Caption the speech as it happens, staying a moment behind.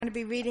to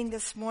be reading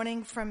this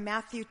morning from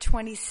Matthew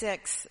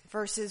 26,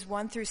 verses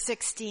 1 through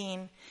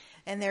 16.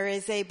 And there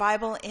is a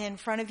Bible in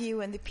front of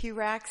you in the pew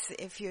racks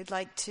if you'd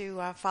like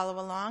to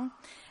follow along.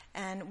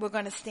 And we're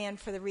going to stand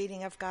for the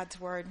reading of God's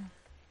Word.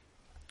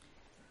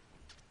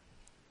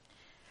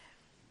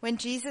 When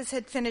Jesus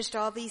had finished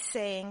all these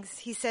sayings,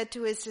 he said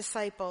to his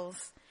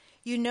disciples,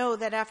 "You know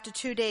that after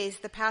 2 days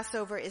the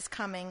Passover is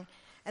coming,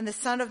 and the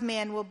Son of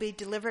Man will be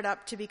delivered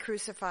up to be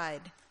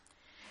crucified."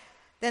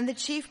 Then the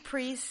chief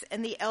priests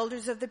and the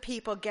elders of the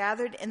people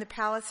gathered in the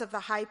palace of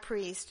the high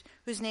priest,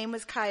 whose name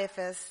was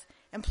Caiaphas,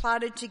 and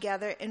plotted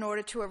together in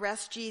order to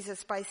arrest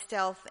Jesus by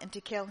stealth and to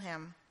kill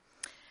him.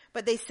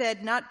 But they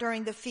said, "Not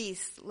during the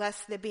feast,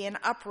 lest there be an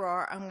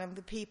uproar among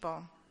the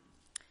people."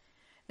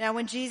 Now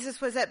when Jesus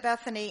was at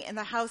Bethany in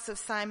the house of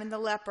Simon the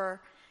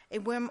leper, a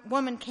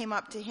woman came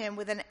up to him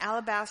with an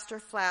alabaster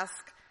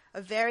flask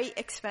of very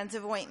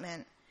expensive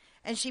ointment,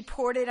 and she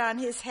poured it on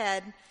his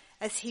head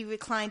as he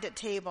reclined at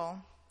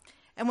table.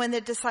 And when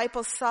the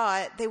disciples saw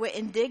it, they were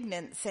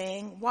indignant,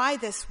 saying, "Why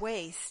this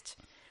waste?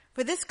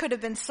 For this could have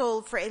been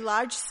sold for a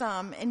large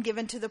sum and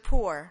given to the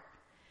poor."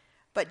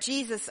 But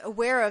Jesus,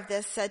 aware of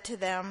this, said to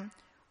them,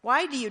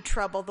 "Why do you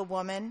trouble the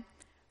woman?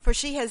 For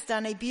she has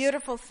done a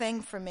beautiful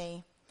thing for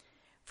me.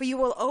 For you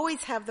will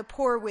always have the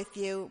poor with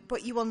you,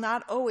 but you will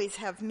not always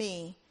have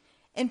me.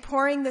 In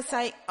pouring this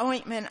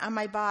ointment on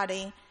my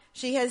body,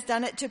 she has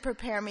done it to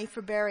prepare me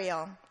for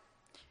burial.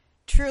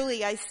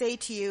 Truly, I say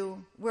to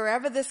you,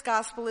 wherever this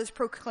gospel is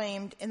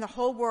proclaimed in the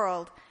whole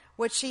world,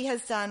 what she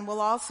has done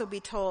will also be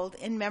told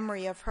in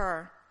memory of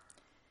her."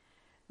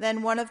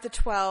 Then one of the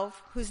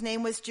 12, whose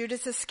name was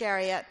Judas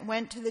Iscariot,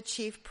 went to the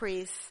chief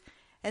priests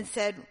and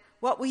said,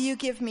 "What will you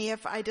give me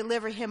if I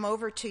deliver him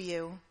over to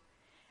you?"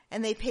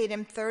 And they paid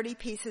him 30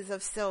 pieces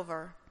of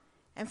silver.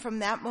 And from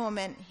that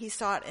moment, he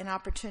sought an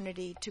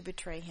opportunity to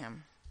betray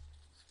him.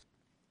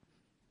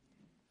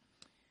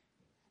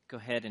 Go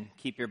ahead and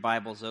keep your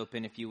Bibles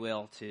open, if you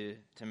will, to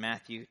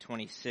Matthew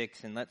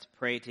 26, and let's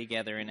pray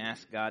together and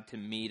ask God to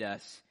meet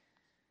us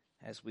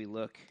as we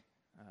look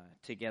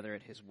together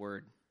at His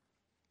Word.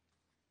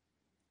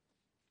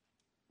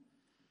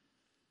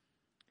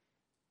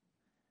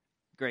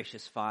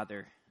 Gracious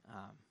Father,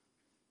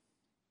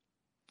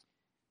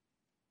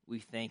 we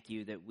thank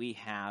you that we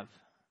have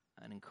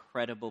an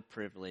incredible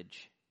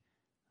privilege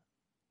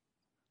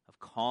of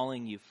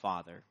calling you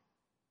Father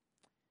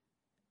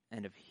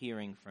and of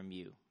hearing from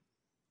you.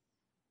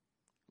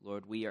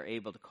 Lord, we are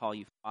able to call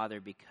you Father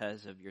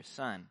because of your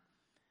Son,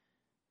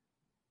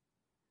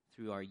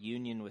 through our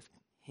union with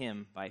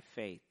him by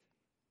faith.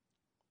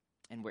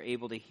 And we're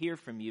able to hear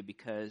from you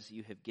because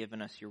you have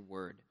given us your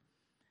word.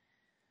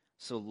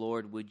 So,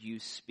 Lord, would you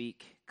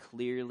speak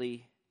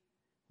clearly?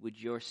 Would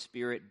your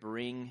Spirit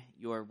bring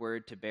your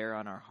word to bear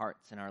on our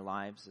hearts and our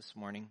lives this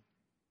morning?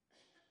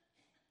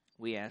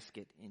 We ask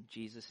it in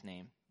Jesus'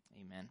 name.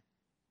 Amen.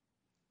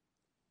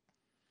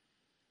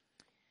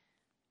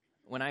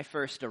 When I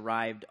first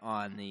arrived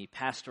on the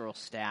pastoral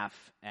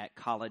staff at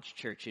College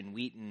Church in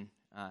Wheaton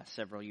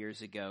several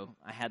years ago,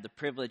 I had the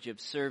privilege of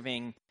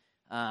serving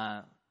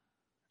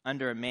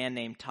under a man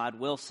named Todd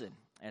Wilson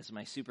as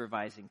my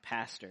supervising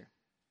pastor.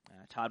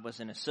 Todd was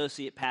an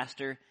associate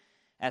pastor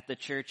at the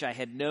church. I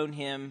had known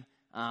him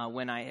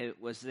when I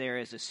was there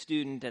as a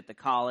student at the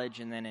college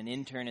and then an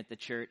intern at the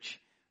church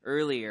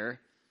earlier.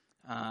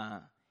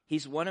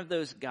 He's one of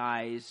those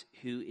guys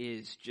who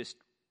is just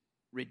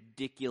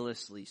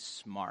ridiculously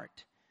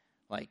smart.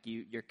 Like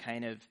you're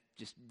kind of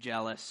just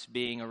jealous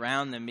being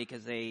around them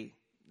because they're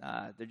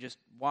just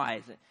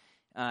wise.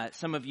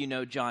 Some of you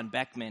know John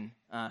Beckman,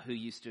 who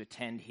used to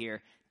attend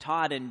here.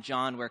 Todd and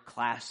John were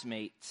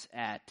classmates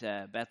at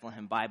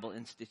Bethlehem Bible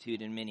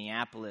Institute in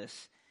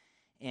Minneapolis,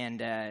 and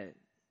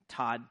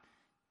Todd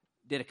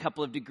did a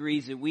couple of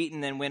degrees at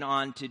Wheaton, then went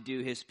on to do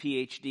his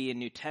PhD in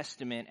New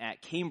Testament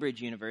at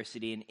Cambridge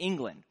University in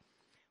England,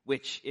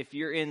 which, if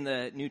you're in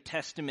the New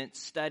Testament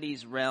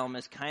studies realm,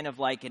 is kind of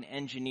like an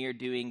engineer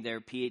doing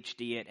their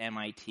PhD at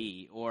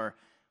MIT, or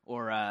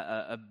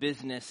a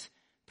business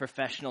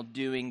professional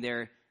doing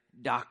their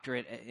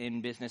doctorate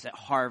in business at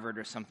Harvard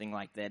or something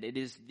like that. It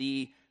is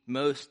the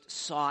most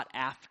sought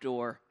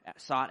after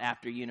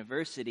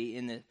university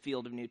in the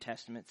field of New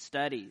Testament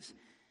studies.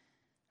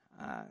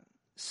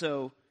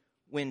 So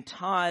when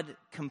Todd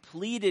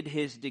completed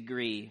his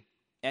degree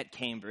at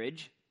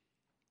Cambridge,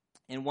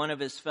 and one of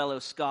his fellow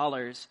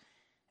scholars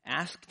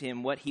asked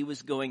him what he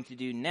was going to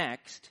do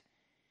next,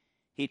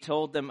 he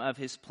told them of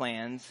his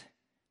plans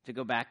to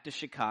go back to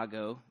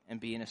Chicago and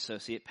be an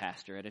associate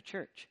pastor at a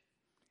church.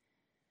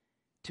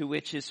 To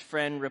which his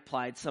friend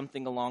replied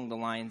something along the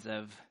lines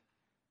of,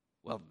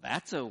 "Well,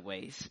 that's a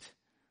waste."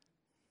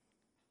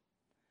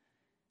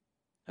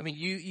 I mean,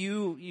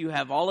 you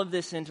have all of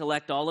this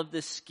intellect, all of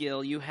this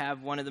skill. You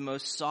have one of the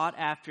most sought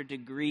after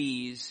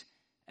degrees.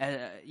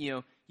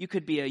 You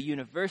could be a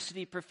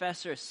university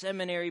professor, a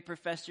seminary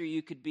professor.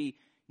 You could be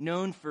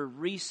known for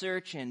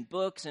research and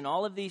books and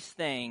all of these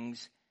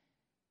things.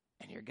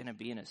 And you're going to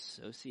be an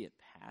associate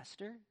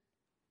pastor?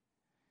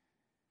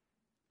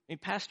 mean,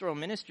 pastoral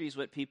ministry is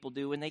what people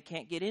do when they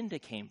can't get into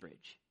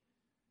Cambridge.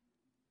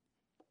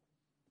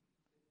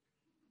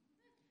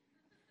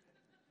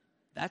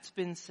 That's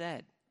been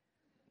said.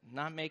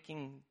 Not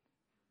making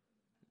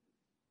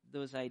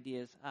those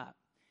ideas up.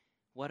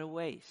 What a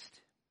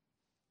waste.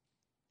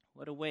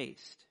 What a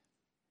waste.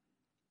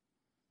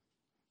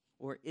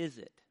 Or is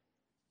it?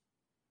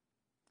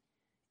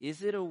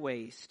 Is it a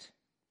waste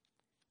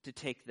to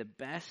take the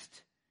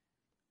best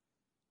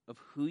of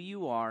who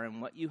you are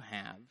and what you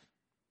have,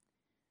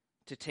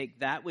 to take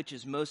that which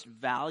is most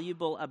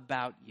valuable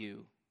about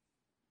you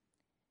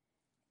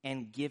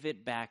and give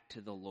it back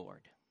to the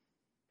Lord?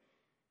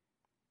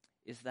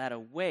 Is that a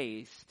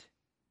waste,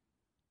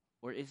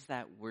 or is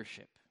that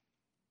worship?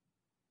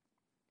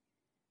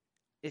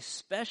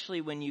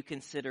 Especially when you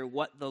consider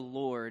what the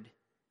Lord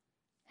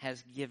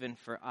has given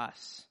for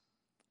us,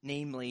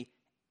 namely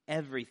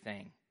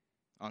everything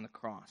on the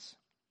cross.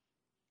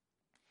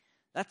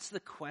 That's the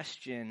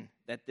question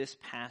that this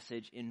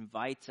passage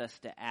invites us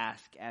to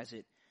ask as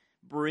it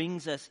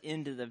brings us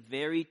into the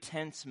very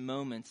tense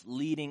moments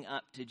leading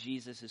up to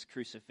Jesus'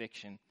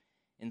 crucifixion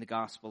in the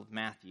Gospel of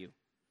Matthew.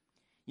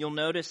 You'll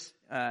notice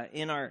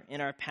in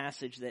our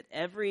passage that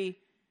every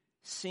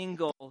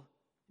single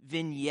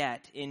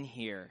vignette in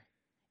here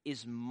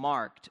is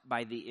marked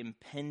by the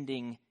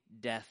impending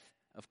death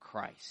of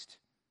Christ.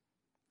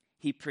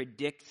 He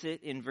predicts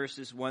it in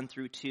verses 1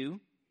 through 2,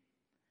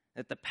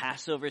 that the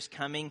Passover is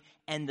coming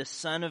and the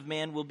Son of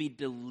Man will be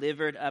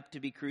delivered up to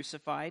be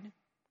crucified.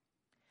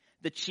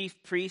 The chief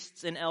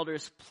priests and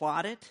elders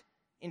plot it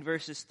in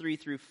verses 3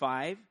 through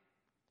 5.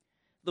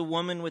 The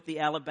woman with the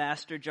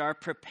alabaster jar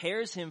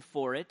prepares him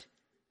for it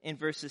in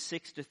verses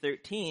 6 to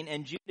 13,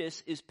 and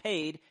Judas is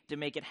paid to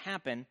make it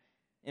happen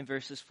in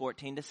verses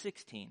 14 to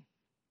 16.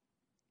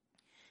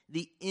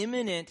 The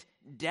imminent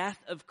death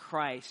of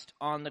Christ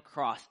on the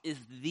cross is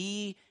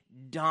the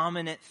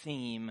dominant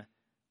theme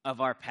of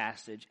our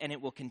passage, and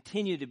it will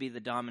continue to be the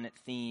dominant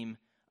theme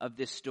of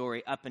this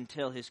story up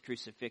until his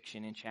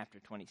crucifixion in chapter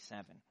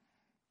 27.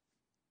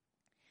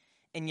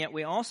 And yet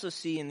we also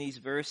see in these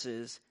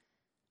verses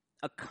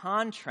a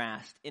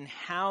contrast in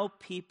how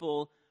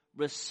people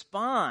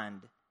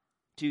respond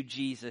to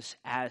Jesus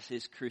as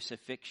his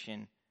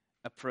crucifixion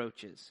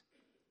approaches.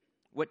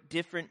 What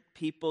different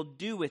people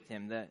do with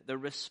him, the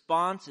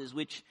responses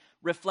which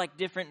reflect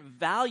different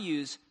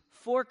values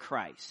for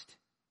Christ.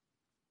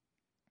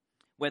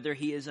 Whether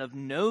he is of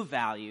no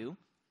value,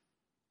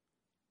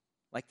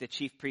 like the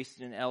chief priests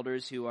and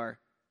elders who are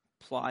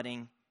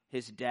plotting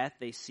his death,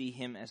 they see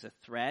him as a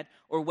threat,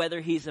 or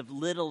whether he's of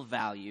little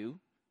value,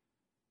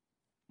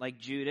 like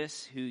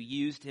Judas, who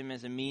used him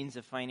as a means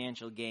of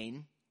financial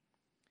gain,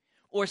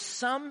 or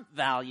some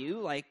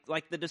value,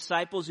 like the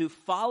disciples who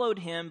followed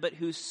him but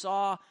who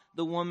saw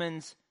the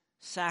woman's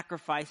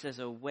sacrifice as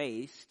a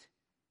waste,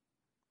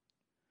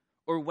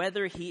 or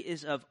whether he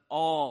is of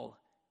all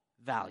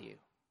value,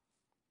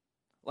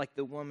 like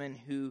the woman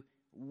who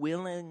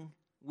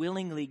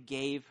willingly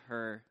gave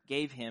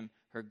him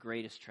her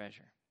greatest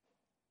treasure.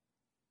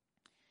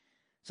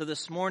 So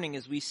this morning,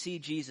 as we see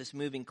Jesus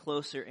moving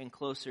closer and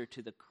closer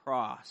to the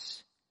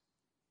cross,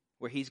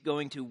 where he's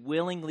going to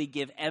willingly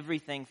give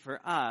everything for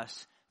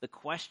us, the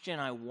question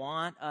I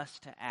want us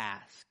to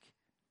ask,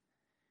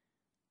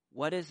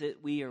 what is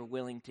it we are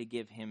willing to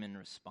give him in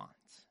response?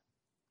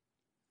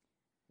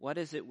 What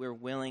is it we're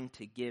willing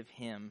to give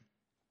him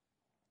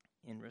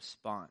in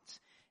response?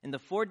 And the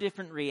 4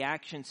 different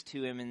reactions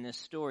to him in this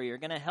story are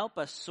going to help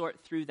us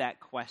sort through that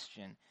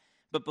question.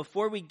 But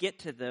before we get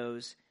to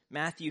those,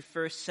 Matthew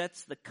first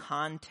sets the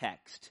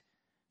context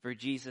for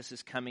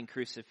Jesus' coming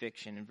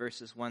crucifixion in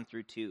verses 1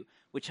 through 2,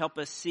 which help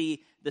us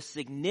see the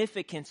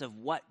significance of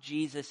what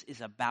Jesus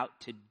is about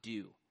to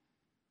do.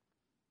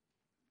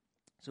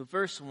 So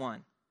verse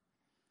 1.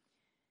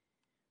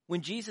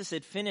 When Jesus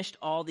had finished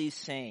all these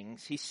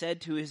sayings, he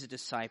said to his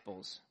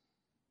disciples,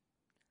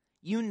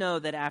 "You know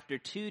that after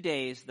 2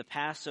 days the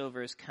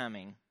Passover is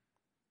coming,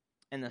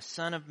 and the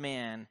Son of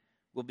Man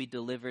will be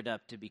delivered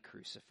up to be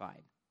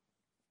crucified."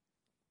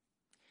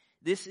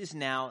 This is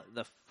now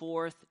the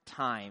 4th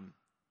time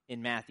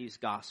in Matthew's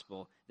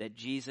gospel that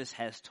Jesus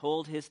has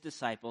told his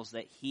disciples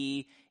that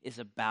he is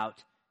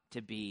about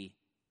to be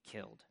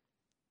killed.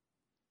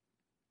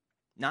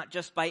 Not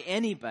just by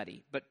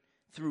anybody, but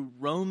through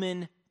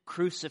Roman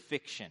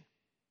crucifixion.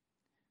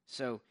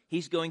 So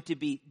he's going to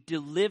be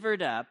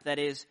delivered up, that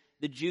is,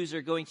 the Jews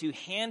are going to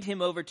hand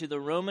him over to the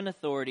Roman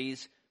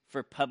authorities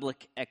for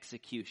public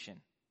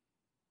execution.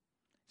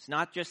 It's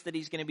not just that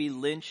he's going to be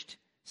lynched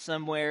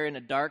somewhere in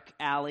a dark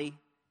alley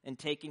and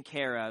taken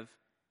care of.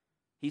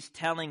 He's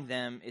telling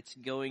them it's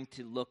going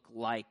to look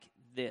like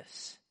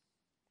this.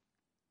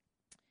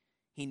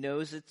 He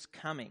knows it's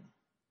coming.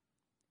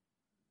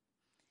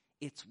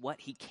 It's what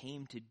he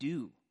came to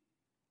do.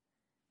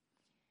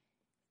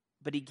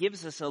 But he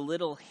gives us a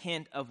little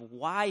hint of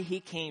why he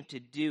came to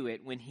do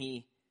it when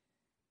he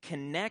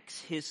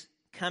connects his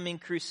coming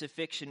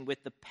crucifixion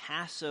with the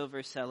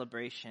Passover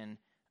celebration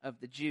of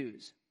the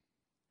Jews.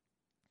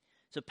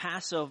 So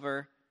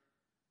Passover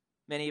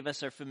Many of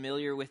us are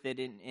familiar with it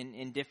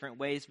in different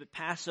ways, but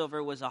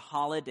Passover was a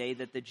holiday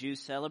that the Jews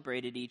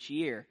celebrated each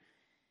year.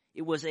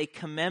 It was a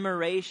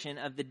commemoration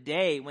of the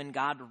day when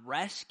God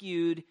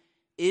rescued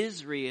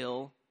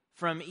Israel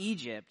from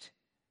Egypt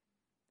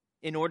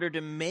in order to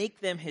make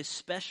them his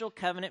special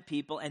covenant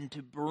people and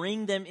to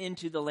bring them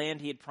into the land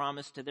he had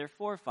promised to their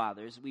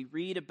forefathers. We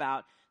read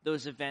about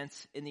those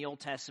events in the Old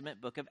Testament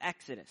book of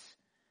Exodus.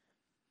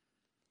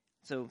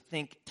 So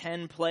think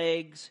 10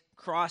 plagues,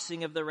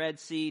 crossing of the Red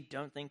Sea.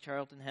 Don't think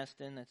Charlton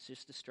Heston, that's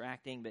just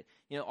distracting. But,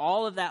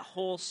 all of that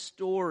whole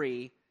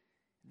story,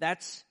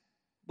 that's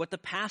what the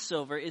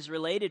Passover is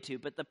related to.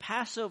 But the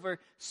Passover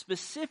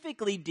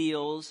specifically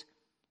deals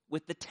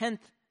with the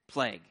 10th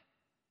plague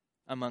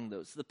among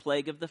those, the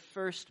plague of the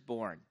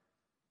firstborn.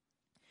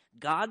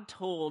 God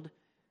told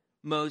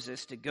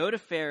Moses to go to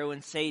Pharaoh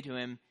and say to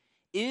him,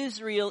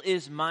 Israel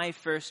is my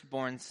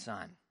firstborn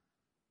son.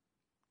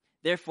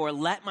 Therefore,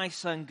 let my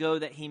son go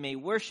that he may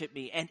worship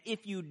me. And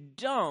if you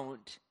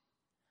don't,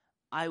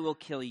 I will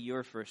kill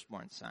your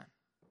firstborn son.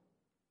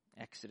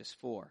 Exodus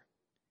 4.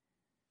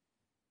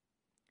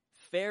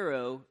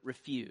 Pharaoh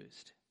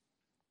refused.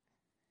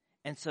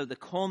 And so the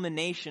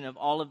culmination of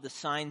all of the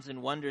signs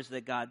and wonders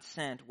that God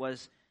sent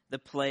was the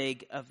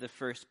plague of the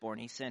firstborn.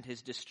 He sent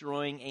his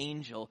destroying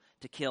angel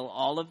to kill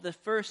all of the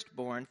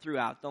firstborn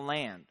throughout the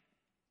land.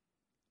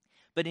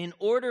 But in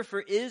order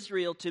for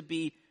Israel to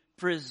be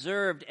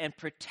preserved and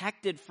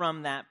protected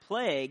from that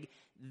plague,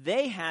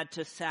 they had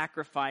to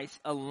sacrifice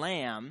a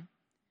lamb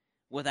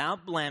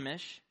without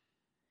blemish.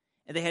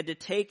 And they had to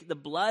take the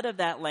blood of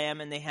that lamb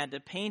and they had to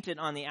paint it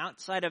on the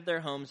outside of their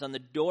homes, on the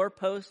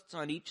doorposts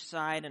on each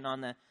side and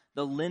on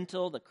the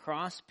lintel, the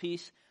cross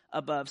piece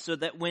above, so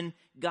that when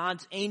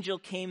God's angel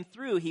came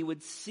through, he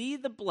would see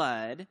the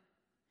blood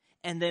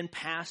and then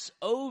pass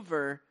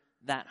over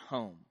that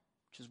home,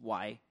 which is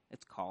why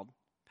it's called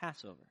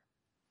Passover.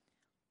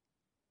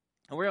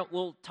 And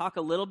we'll talk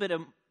a little bit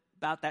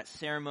about that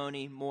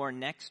ceremony more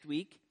next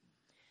week.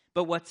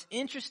 But what's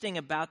interesting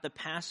about the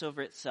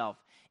Passover itself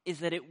is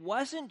that it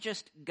wasn't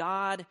just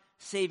God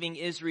saving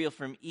Israel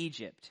from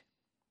Egypt.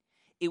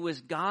 It was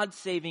God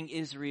saving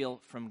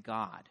Israel from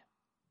God.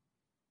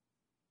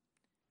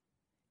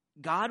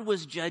 God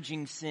was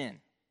judging sin,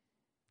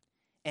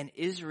 and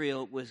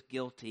Israel was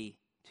guilty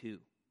too.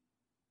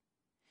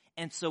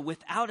 And so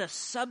without a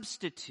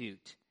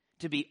substitute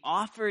to be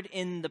offered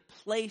in the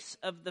place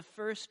of the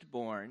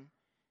firstborn,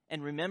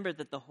 and remember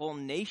that the whole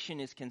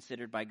nation is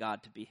considered by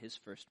God to be his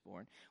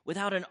firstborn,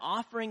 without an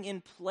offering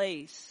in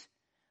place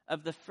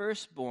of the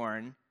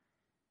firstborn,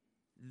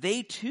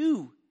 they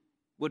too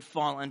would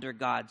fall under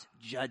God's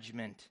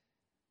judgment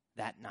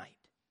that night.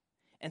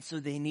 And so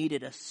they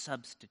needed a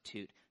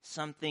substitute,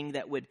 something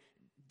that would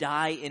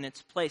die in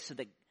its place so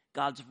that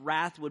God's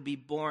wrath would be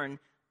borne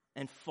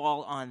and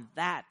fall on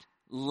that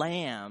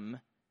lamb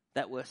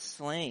that was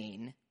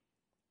slain.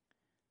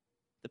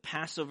 The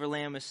Passover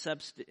lamb is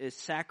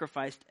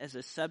sacrificed as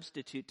a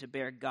substitute to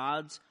bear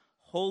God's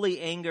holy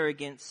anger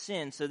against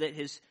sin so that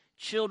his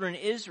children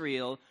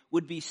Israel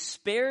would be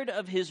spared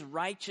of his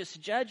righteous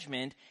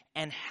judgment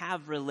and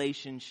have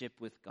relationship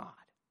with God.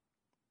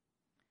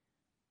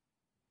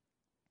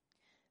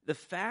 The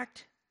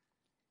fact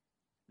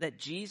that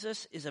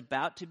Jesus is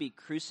about to be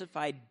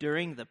crucified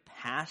during the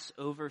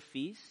Passover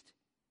feast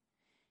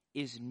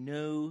is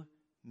no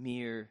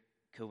mere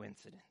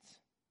coincidence.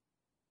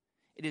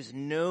 It is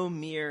no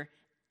mere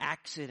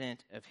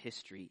accident of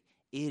history.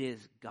 It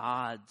is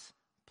God's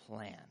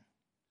plan.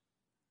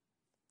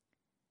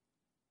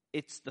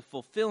 It's the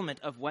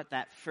fulfillment of what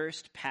that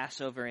first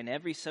Passover and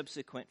every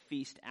subsequent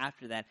feast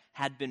after that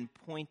had been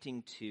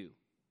pointing to.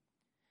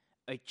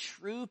 A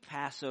true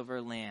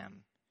Passover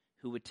lamb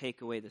who would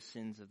take away the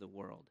sins of the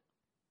world.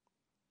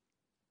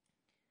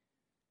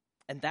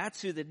 And that's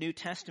who the New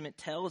Testament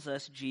tells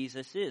us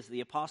Jesus is.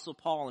 The Apostle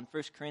Paul in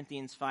 1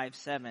 Corinthians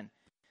 5:7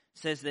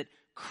 says that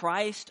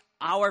Christ,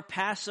 our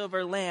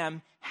Passover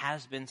lamb,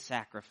 has been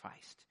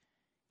sacrificed.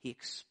 He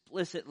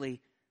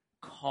explicitly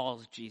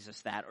calls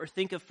Jesus that. Or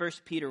think of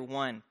 1 Peter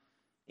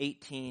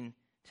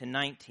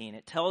 1:18-19.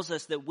 It tells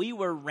us that we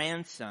were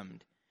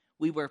ransomed.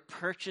 We were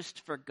purchased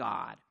for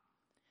God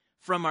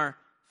from our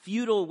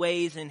feudal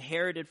ways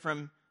inherited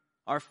from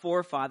our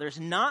forefathers,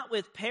 not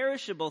with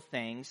perishable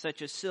things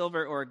such as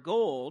silver or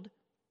gold,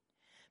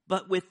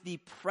 but with the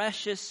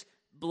precious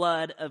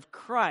blood of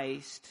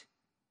Christ,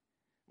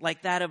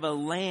 like that of a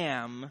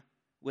lamb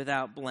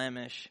without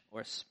blemish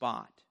or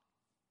spot.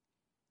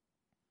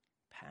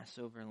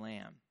 Passover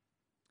lamb.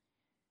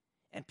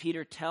 And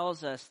Peter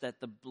tells us that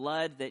the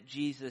blood that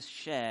Jesus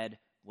shed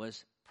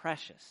was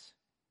precious.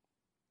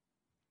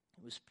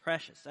 It was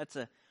precious. That's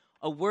a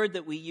word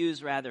that we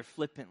use rather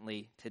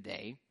flippantly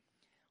today.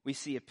 We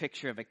see a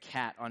picture of a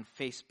cat on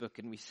Facebook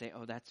and we say,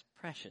 oh, that's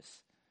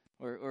precious.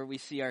 Or we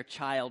see our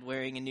child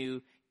wearing a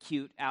new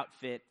cute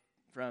outfit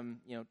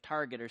from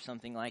Target or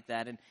something like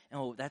that, and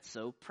oh, that's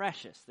so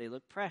precious. They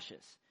look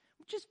precious,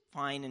 which is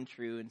fine and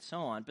true and so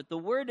on. But the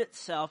word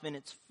itself in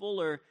its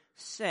fuller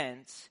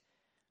sense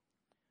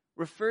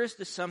refers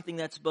to something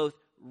that's both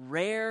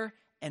rare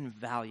and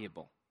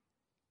valuable.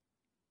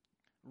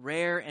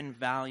 Rare and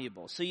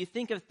valuable. So you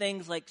think of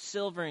things like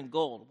silver and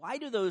gold. Why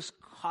do those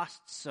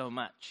cost so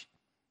much?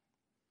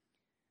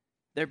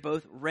 They're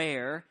both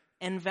rare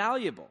and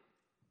valuable.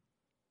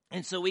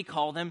 And so we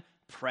call them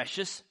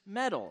precious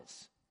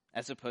metals,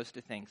 as opposed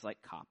to things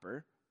like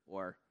copper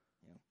or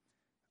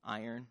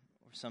iron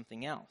or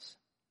something else.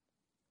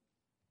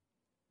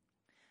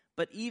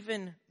 But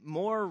even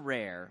more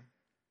rare,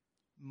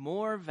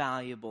 more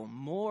valuable,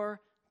 more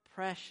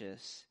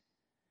precious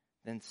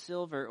than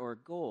silver or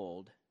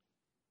gold,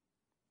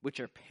 which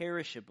are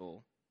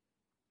perishable,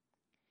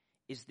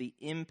 is the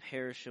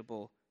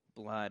imperishable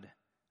blood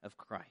of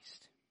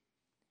Christ.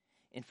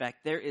 In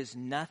fact, there is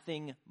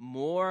nothing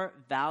more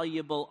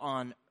valuable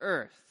on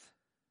earth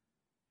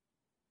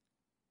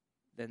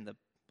than the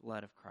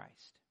blood of Christ.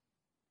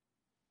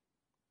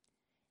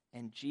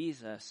 And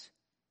Jesus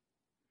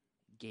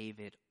gave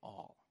it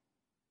all.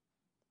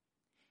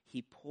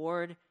 He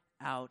poured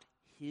out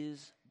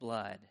his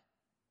blood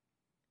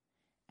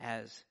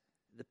as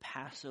the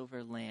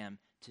Passover lamb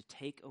to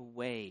take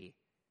away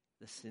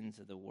the sins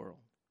of the world.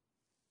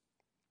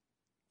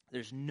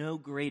 There's no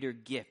greater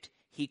gift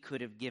he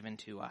could have given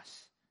to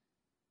us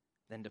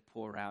than to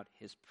pour out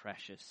his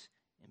precious,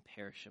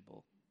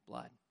 imperishable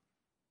blood.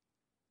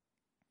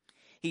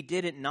 He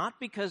did it not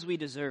because we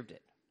deserved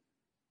it,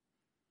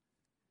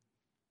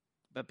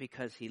 but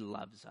because he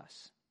loves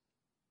us.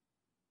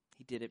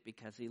 He did it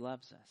because he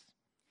loves us.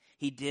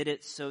 He did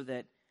it so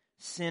that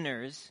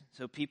sinners,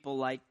 so people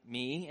like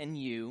me and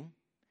you,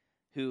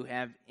 who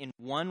have in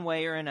one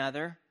way or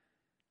another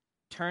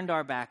turned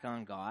our back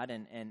on God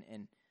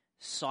and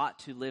sought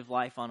to live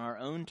life on our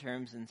own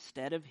terms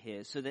instead of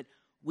his, so that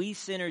we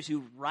sinners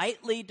who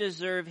rightly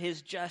deserve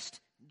his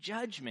just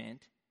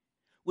judgment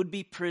would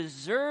be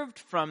preserved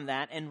from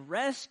that and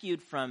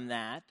rescued from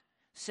that,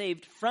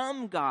 saved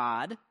from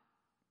God,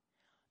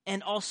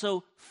 and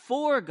also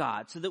for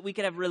God, so that we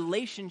could have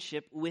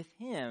relationship with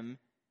him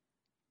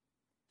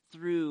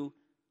through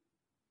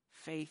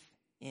faith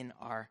in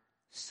our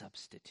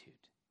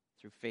substitute,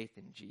 through faith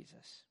in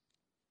Jesus.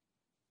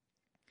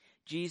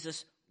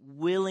 Jesus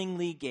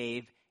willingly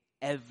gave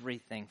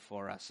everything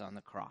for us on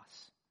the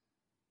cross.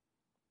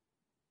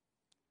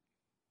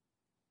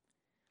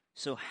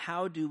 So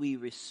how do we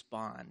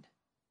respond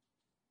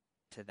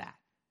to that?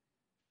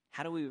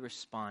 How do we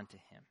respond to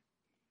him?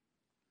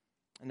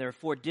 And there are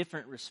 4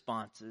 different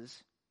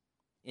responses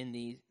in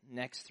the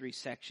next 3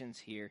 sections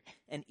here.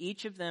 And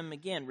each of them,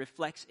 again,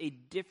 reflects a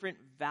different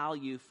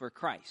value for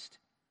Christ.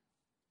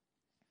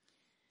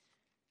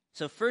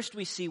 So first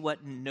we see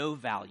what no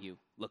value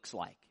looks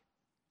like,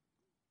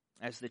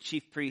 as the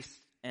chief priests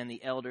and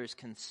the elders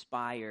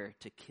conspire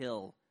to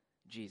kill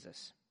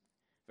Jesus.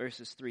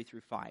 Verses 3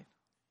 through 5.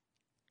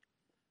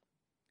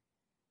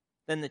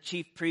 Then the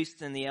chief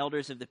priests and the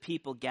elders of the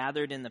people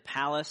gathered in the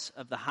palace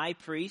of the high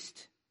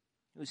priest,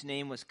 whose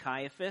name was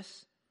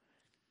Caiaphas,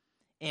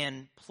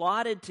 and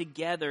plotted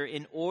together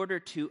in order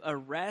to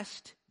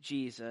arrest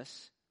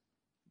Jesus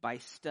by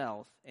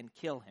stealth and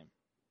kill him.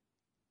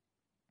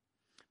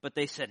 But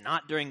they said,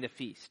 not during the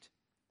feast,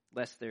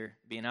 lest there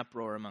be an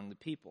uproar among the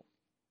people.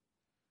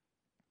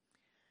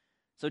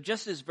 So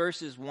just as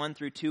verses 1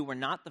 through 2 were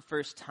not the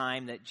first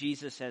time that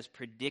Jesus has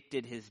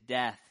predicted his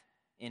death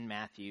in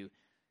Matthew,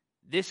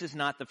 this is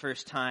not the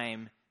first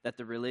time that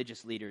the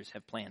religious leaders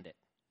have planned it.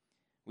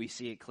 We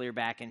see it clear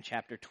back in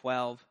chapter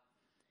 12.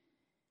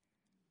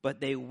 But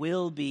they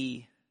will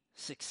be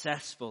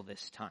successful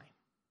this time.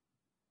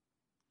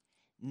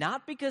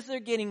 Not because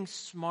they're getting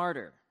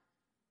smarter,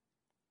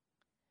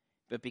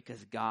 but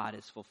because God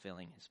is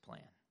fulfilling his plan.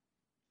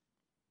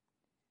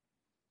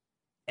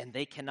 And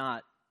they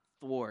cannot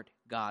thwart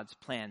God's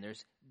plan.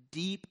 There's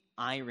deep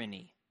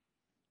irony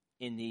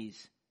in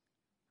this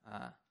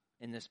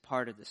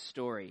part of the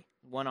story.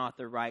 One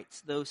author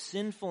writes, "Though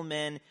sinful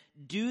men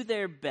do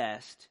their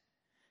best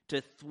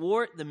to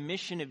thwart the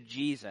mission of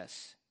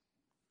Jesus,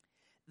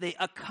 they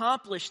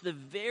accomplish the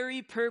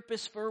very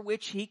purpose for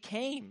which he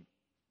came,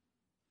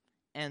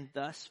 and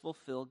thus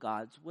fulfill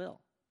God's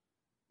will."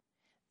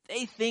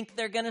 They think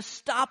they're going to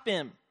stop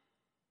him.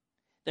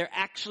 They're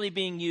actually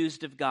being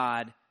used of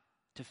God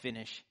to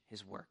finish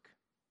his work.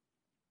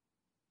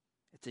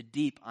 It's a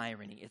deep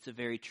irony. It's a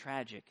very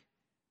tragic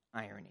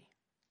irony.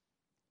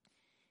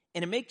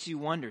 And it makes you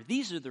wonder,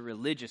 these are the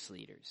religious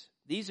leaders.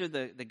 These are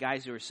the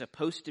guys who are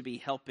supposed to be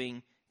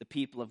helping the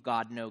people of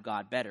God know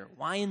God better.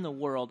 Why in the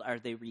world are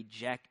they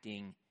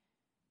rejecting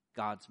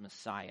God's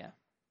Messiah?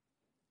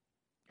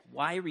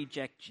 Why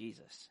reject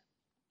Jesus?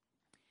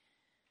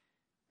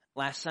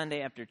 Last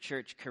Sunday after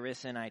church,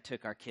 Carissa and I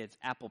took our kids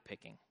apple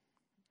picking.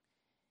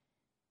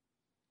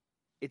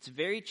 It's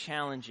very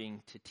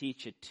challenging to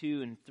teach a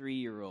 2- and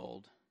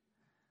 3-year-old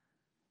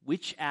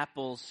which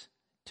apples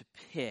to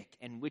pick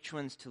and which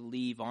ones to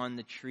leave on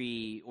the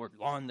tree or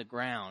on the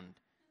ground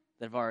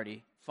that have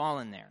already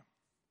fallen there.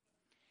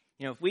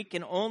 You know, if we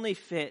can only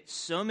fit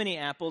so many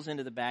apples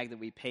into the bag that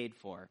we paid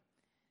for,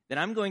 then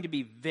I'm going to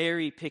be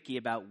very picky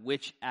about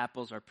which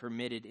apples are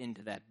permitted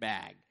into that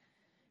bag.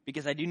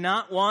 because I do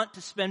not want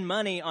to spend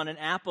money on an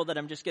apple that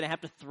I'm just going to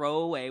have to throw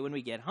away when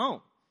we get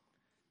home.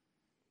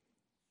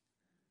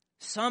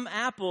 Some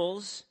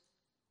apples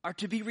are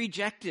to be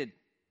rejected,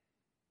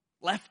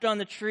 left on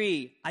the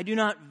tree. I do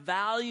not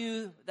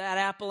value that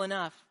apple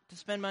enough to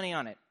spend money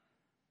on it.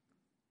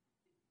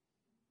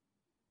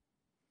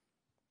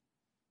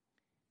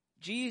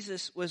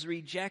 Jesus was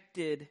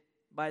rejected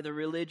by the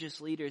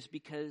religious leaders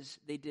because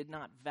they did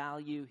not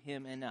value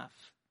him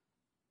enough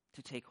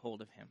to take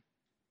hold of him.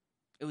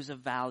 It was a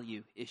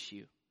value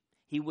issue.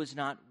 He was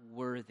not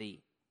worthy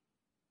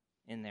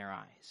in their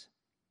eyes.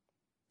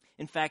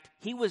 In fact,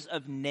 he was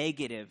of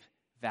negative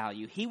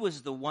value. He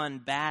was the one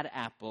bad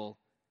apple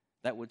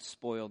that would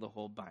spoil the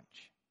whole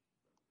bunch.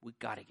 We've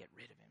got to get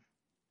rid of him.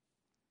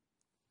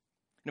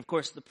 And of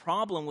course, the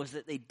problem was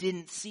that they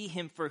didn't see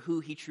him for who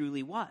he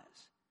truly was,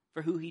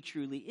 for who he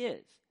truly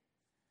is.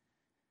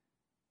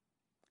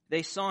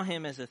 They saw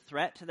him as a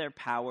threat to their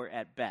power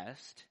at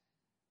best,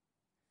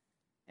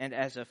 and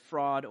as a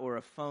fraud or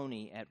a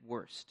phony at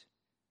worst,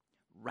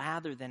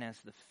 rather than as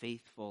the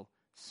faithful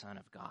Son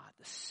of God,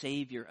 the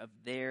Savior of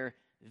their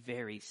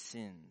very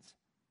sins.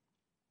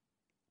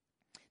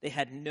 They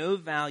had no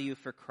value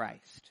for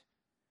Christ,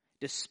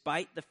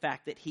 despite the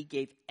fact that he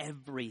gave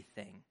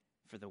everything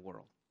for the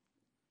world.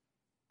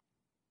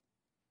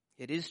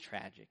 It is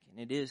tragic, and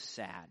it is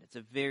sad. It's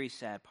a very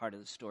sad part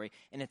of the story,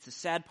 and it's a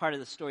sad part of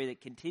the story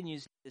that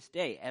continues to this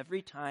day.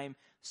 Every time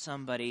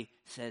somebody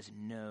says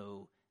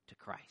no to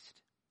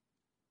Christ,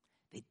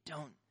 they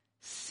don't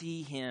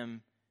see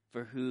him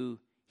for who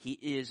he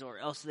is, or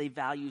else they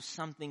value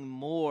something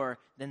more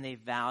than they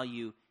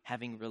value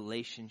having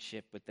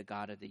relationship with the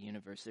God of the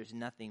universe. There's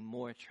nothing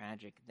more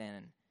tragic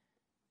than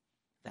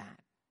that.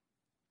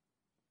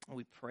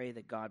 We pray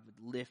that God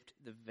would lift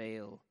the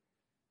veil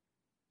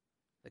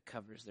that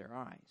covers their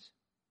eyes.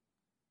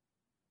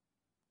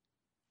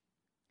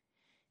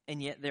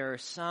 And yet there are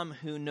some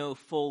who know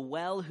full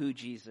well who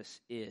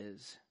Jesus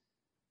is,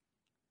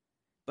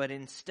 but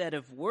instead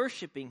of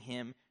worshiping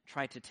him,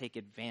 try to take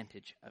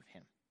advantage of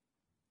him.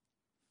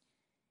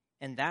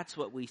 And that's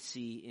what we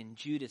see in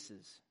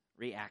Judas's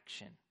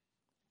reaction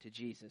to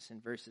Jesus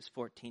in verses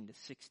 14 to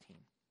 16.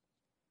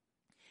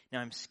 Now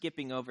I'm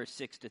skipping over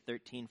 6 to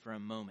 13 for a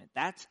moment.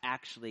 That's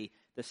actually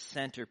the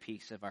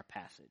centerpiece of our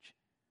passage.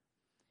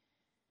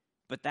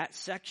 But that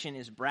section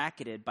is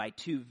bracketed by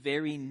two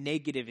very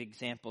negative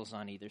examples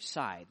on either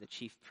side, the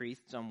chief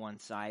priests on one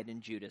side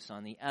and Judas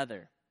on the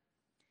other.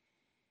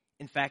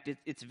 In fact,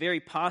 it's very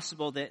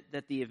possible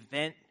that the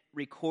event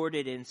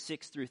recorded in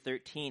 6 through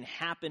 13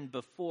 happened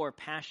before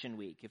Passion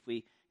Week, if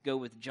we go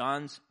with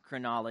John's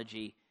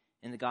chronology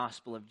in the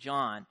Gospel of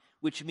John,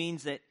 which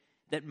means that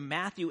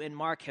Matthew and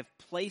Mark have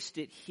placed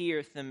it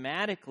here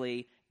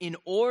thematically in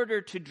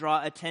order to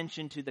draw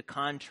attention to the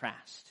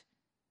contrast,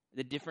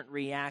 the different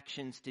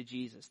reactions to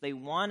Jesus. They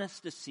want us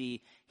to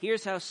see,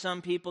 here's how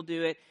some people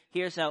do it,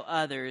 here's how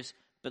others,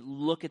 but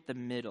look at the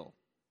middle.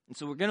 And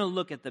so we're going to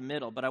look at the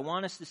middle, but I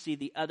want us to see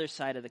the other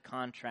side of the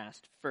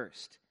contrast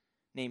first,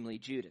 namely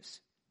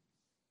Judas.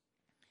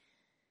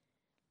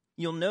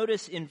 You'll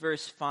notice in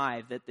verse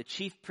 5 that the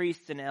chief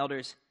priests and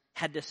elders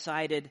had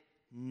decided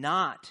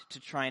not to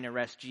try and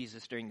arrest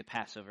Jesus during the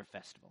Passover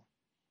festival.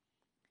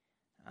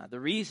 The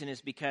reason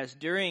is because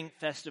during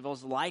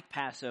festivals like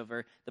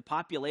Passover, the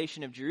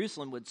population of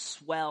Jerusalem would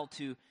swell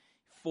to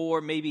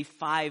 4, maybe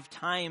 5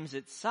 times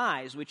its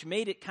size, which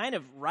made it kind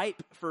of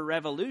ripe for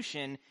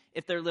revolution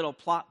if their little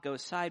plot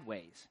goes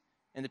sideways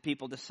and the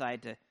people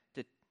decide to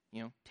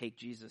take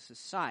Jesus'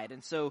 side.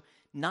 And so,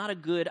 not a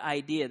good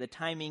idea. The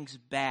timing's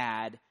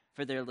bad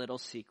for their little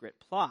secret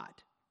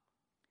plot.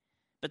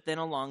 But then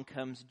along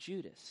comes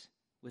Judas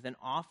with an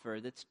offer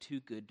that's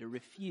too good to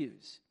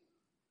refuse,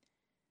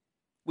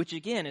 which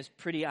again is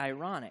pretty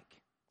ironic.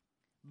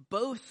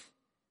 Both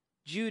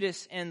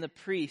Judas and the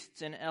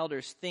priests and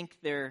elders think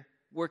they're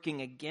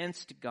working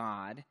against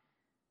God.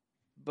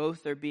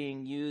 Both are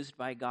being used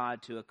by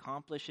God to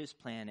accomplish his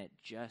plan at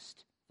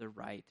just the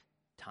right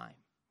time.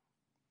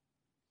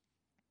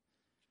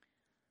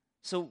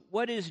 So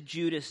what is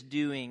Judas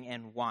doing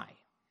and why?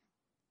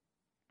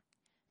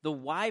 The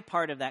why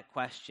part of that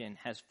question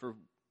has, for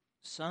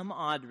some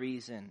odd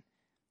reason,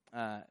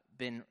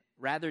 been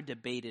rather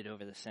debated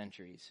over the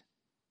centuries.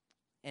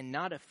 And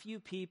not a few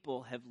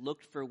people have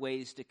looked for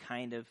ways to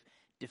kind of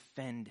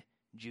defend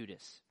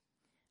Judas.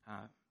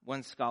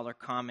 One scholar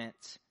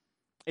comments,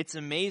 "It's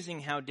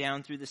amazing how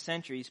down through the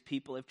centuries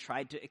people have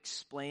tried to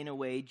explain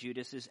away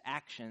Judas's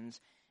actions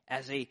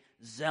as a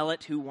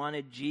zealot who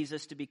wanted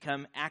Jesus to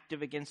become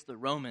active against the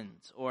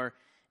Romans, or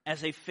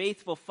as a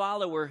faithful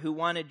follower who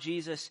wanted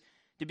Jesus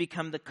to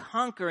become the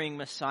conquering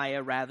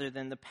Messiah rather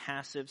than the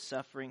passive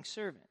suffering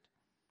servant."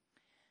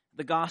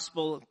 The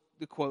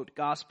quote,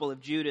 Gospel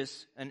of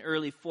Judas, an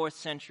early 4th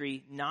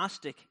century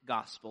Gnostic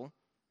gospel,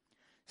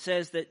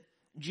 says that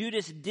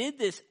Judas did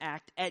this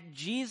act at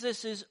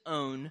Jesus'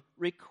 own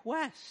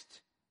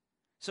request,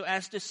 so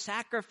as to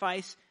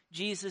sacrifice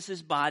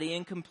Jesus' body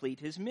and complete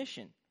his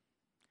mission,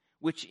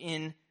 which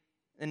in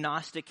the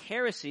Gnostic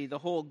heresy, the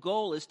whole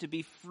goal is to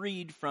be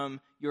freed from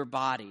your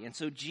body. And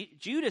so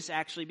Judas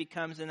actually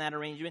becomes, in that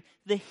arrangement,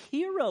 the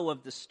hero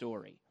of the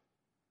story,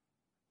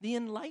 the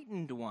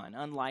enlightened one,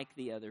 unlike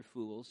the other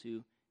fools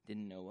who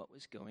didn't know what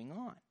was going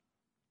on.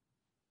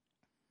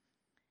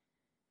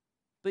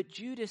 But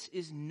Judas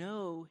is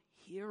no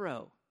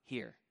hero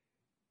here.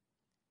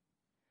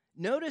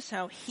 Notice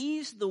how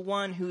he's the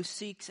one who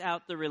seeks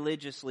out the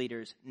religious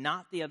leaders,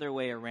 not the other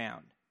way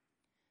around.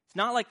 It's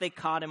not like they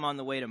caught him on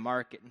the way to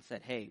market and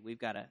said, hey, we've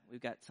got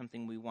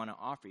something we want to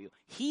offer you.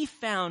 He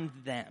found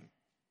them.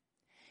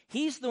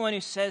 He's the one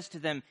who says to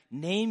them,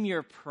 name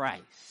your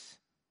price.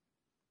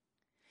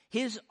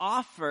 His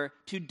offer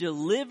to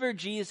deliver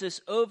Jesus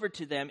over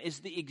to them is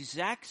the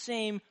exact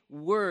same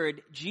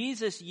word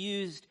Jesus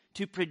used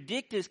to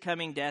predict his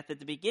coming death at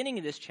the beginning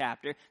of this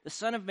chapter. The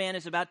Son of Man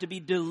is about to be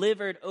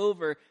delivered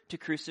over to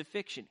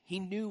crucifixion.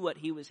 He knew what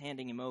he was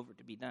handing him over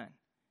to be done,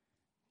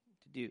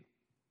 to do.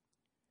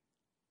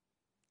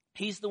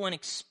 He's the one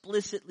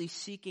explicitly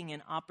seeking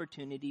an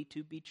opportunity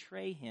to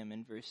betray him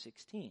in verse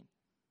 16.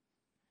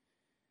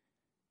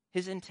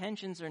 His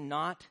intentions are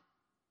not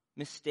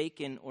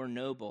mistaken or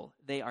noble.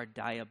 They are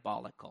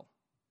diabolical.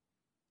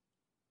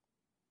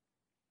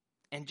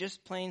 And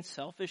just plain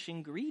selfish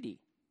and greedy.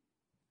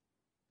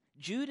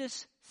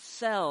 Judas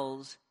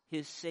sells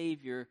his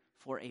Savior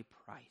for a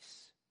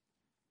price.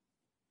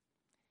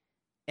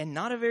 And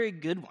not a very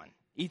good one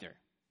either.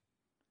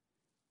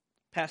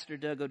 Pastor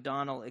Doug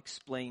O'Donnell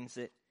explains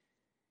it.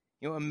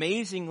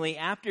 Amazingly,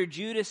 after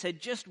Judas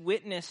had just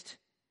witnessed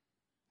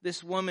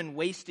this woman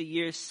waste a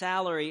year's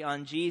salary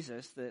on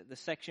Jesus, the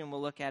section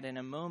we'll look at in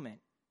a moment,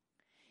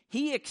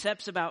 he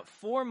accepts about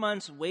 4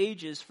 months'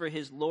 wages for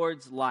his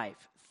Lord's life,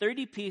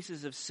 30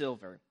 pieces of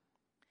silver,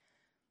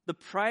 the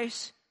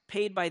price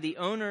paid by the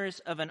owners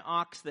of an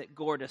ox that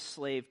gored a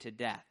slave to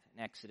death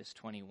in Exodus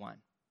 21.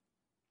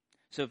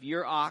 So if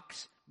your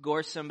ox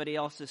gores somebody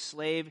else's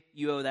slave,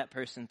 you owe that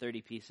person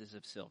 30 pieces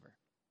of silver.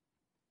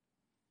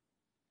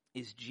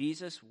 Is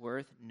Jesus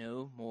worth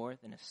no more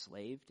than a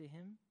slave to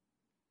him?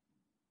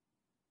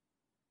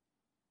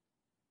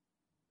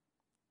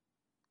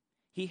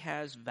 He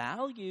has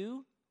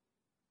value,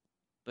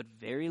 but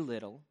very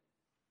little,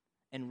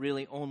 and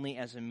really only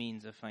as a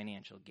means of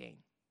financial gain.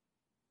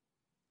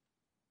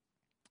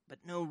 But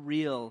no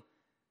real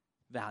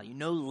value,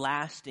 no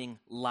lasting,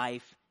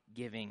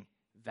 life-giving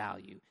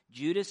value.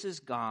 Judas's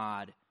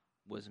God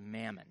was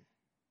mammon.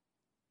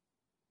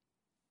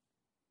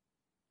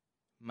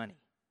 Money.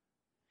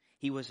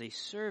 He was a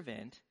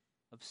servant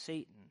of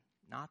Satan,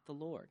 not the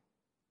Lord.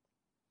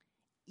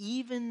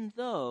 Even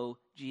though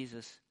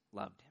Jesus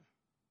loved him.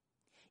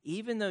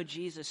 Even though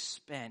Jesus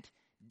spent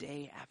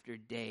day after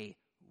day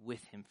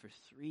with him for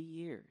 3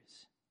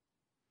 years.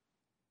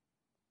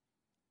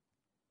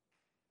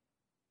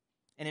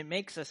 And it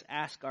makes us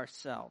ask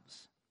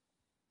ourselves,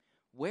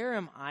 where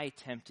am I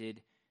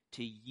tempted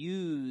to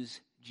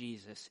use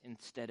Jesus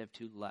instead of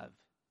to love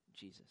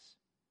Jesus?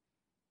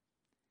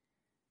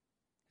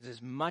 As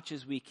much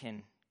as we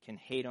can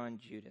hate on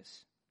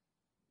Judas,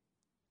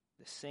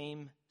 the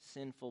same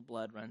sinful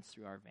blood runs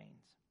through our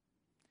veins.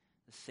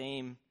 The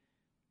same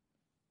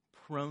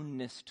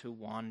proneness to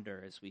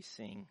wander as we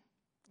sing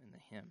in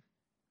the hymn.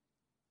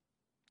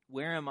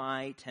 Where am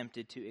I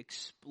tempted to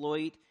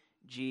exploit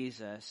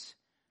Jesus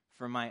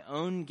for my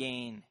own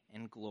gain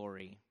and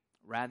glory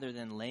rather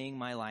than laying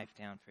my life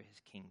down for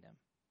his kingdom?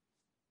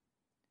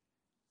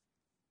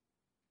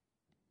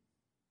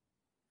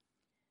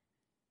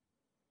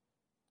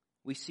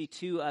 We see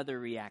 2 other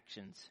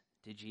reactions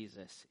to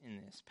Jesus in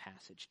this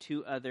passage,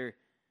 2 other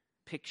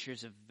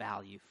pictures of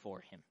value for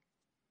him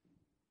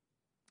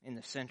in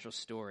the central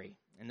story.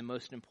 And the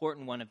most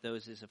important one of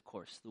those is, of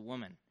course, the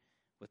woman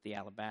with the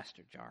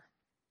alabaster jar.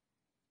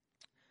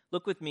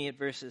 Look with me at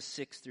verses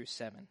 6 through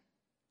 7.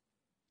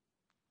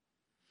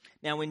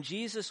 Now, when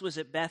Jesus was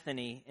at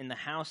Bethany in the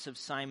house of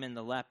Simon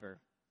the leper,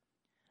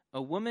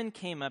 a woman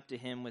came up to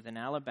him with an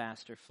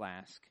alabaster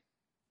flask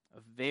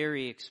of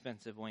very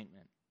expensive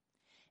ointment,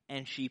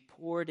 and she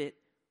poured it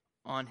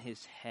on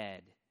his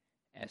head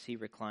as he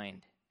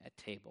reclined at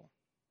table.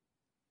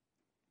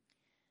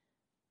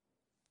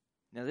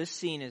 Now, this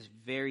scene is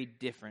very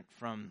different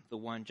from the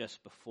one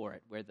just before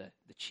it, where the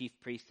chief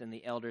priest and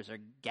the elders are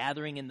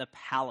gathering in the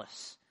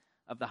palace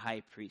of the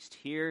high priest.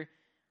 Here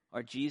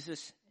are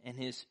Jesus and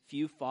his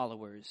few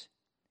followers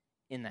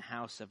in the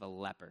house of a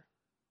leper.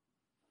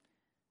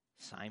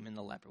 Simon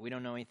the leper. We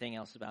don't know anything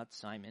else about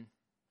Simon.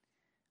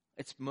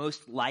 It's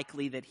most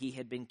likely that he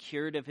had been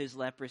cured of his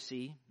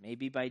leprosy,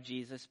 maybe by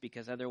Jesus,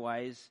 because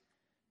otherwise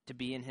to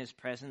be in his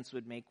presence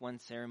would make one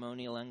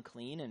ceremonial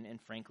unclean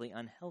and frankly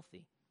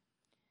unhealthy.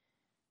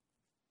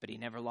 But he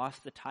never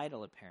lost the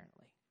title,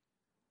 apparently.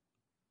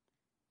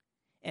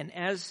 And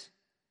as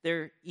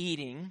they're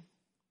eating,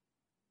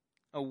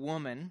 a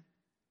woman,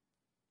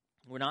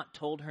 we're not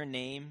told her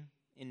name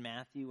in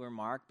Matthew or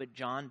Mark, but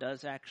John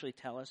does actually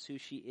tell us who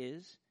she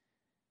is.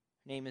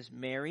 Her name is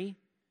Mary,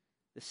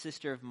 the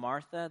sister of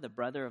Martha, the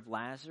brother of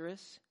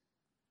Lazarus.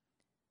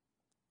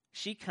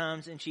 she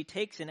comes and she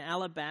takes an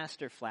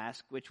alabaster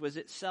flask, which was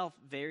itself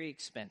very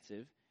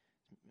expensive,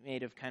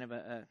 made of kind of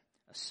a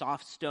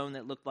soft stone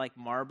that looked like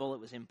marble. It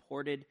was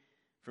imported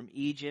from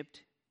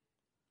Egypt.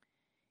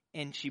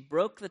 And she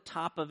broke the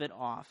top of it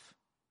off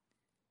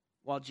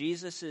while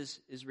Jesus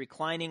is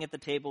reclining at the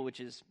table, which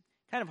is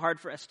kind of hard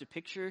for us to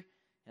picture.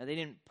 Now, they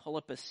didn't pull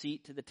up a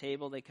seat to the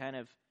table. They kind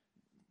of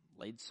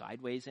laid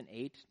sideways and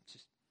ate. It's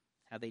just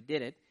how they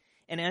did it.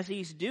 And as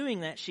he's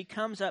doing that, she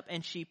comes up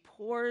and she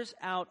pours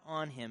out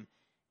on him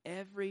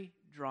every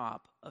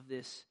drop of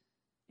this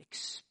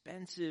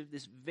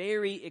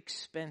very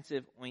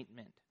expensive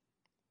ointment.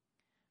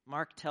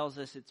 Mark tells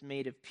us it's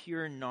made of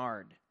pure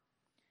nard,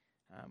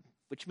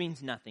 which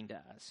means nothing to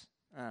us.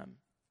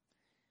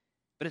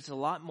 But it's a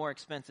lot more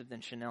expensive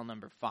than Chanel No.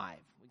 5.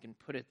 We can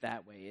put it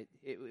that way.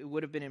 It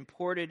would have been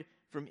imported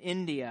from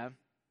India,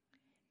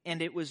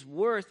 and it was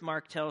worth,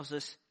 Mark tells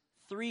us,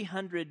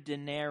 300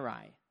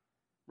 denarii,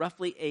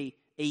 roughly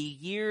a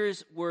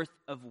year's worth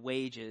of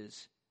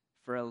wages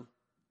for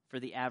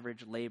the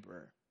average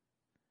laborer.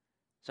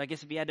 So I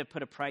guess if you had to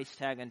put a price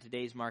tag on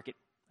today's market,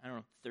 I don't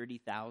know,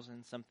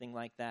 30,000, something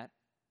like that.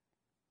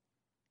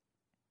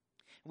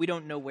 We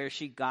don't know where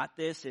she got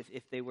this,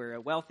 if they were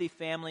a wealthy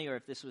family or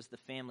if this was the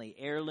family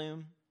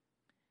heirloom.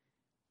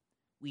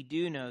 We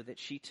do know that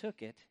she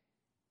took it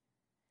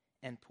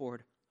and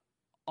poured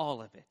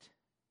all of it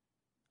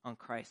on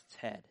Christ's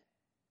head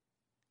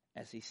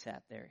as he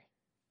sat there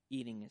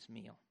eating his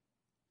meal.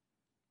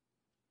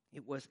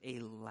 It was a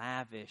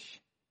lavish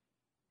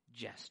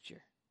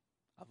gesture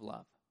of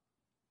love.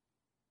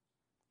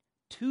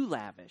 Too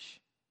lavish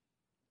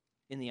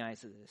in the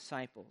eyes of the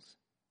disciples.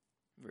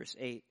 Verse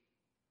 8.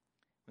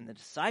 When the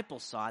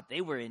disciples saw it,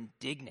 they were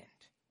indignant,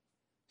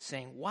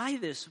 saying, "Why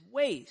this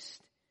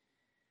waste?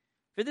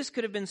 For this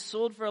could have been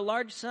sold for a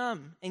large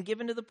sum and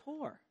given to the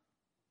poor."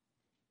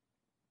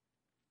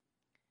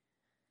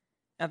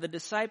 Now, the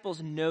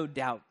disciples no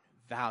doubt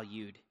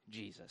valued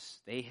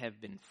Jesus. They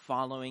have been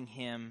following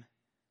him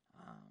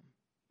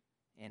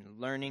and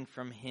learning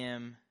from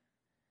him,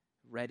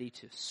 ready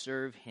to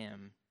serve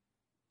him.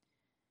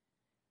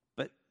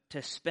 But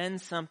to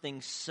spend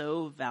something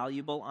so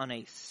valuable on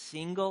a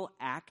single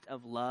act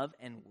of love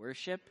and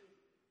worship,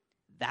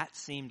 that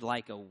seemed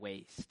like a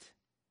waste.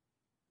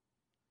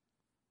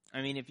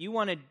 I mean, if you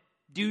want to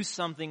do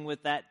something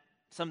with that,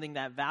 something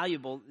that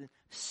valuable,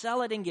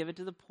 sell it and give it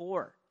to the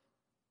poor.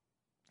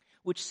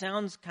 Which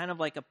sounds kind of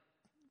like a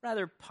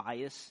rather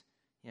pious,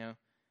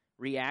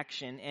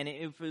 reaction. And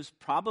it was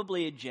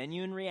probably a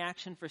genuine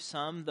reaction for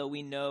some, though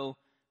we know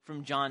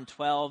from John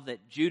 12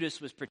 that Judas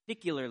was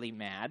particularly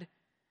mad.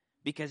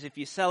 Because if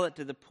you sell it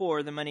to the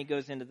poor, the money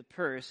goes into the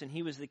purse, and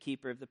he was the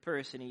keeper of the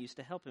purse, and he used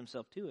to help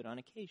himself to it on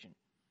occasion.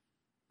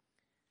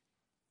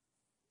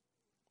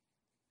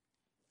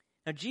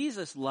 Now,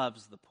 Jesus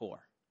loves the poor.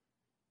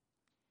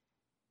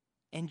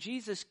 And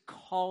Jesus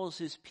calls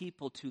his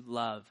people to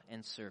love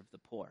and serve the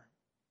poor.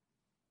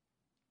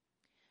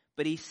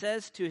 But he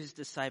says to his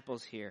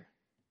disciples here,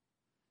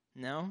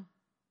 no,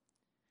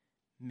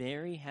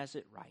 Mary has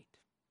it right.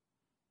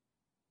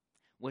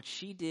 What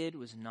she did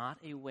was not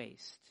a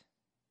waste.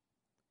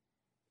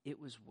 It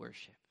was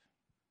worship.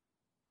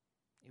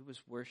 It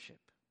was worship.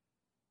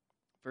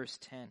 Verse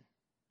 10.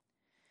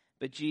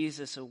 But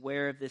Jesus,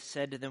 aware of this,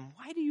 said to them,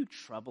 "Why do you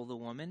trouble the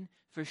woman?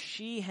 For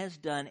she has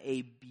done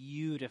a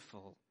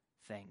beautiful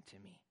thing to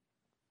me.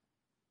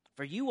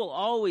 For you will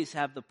always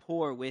have the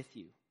poor with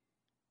you,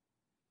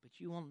 but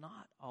you will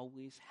not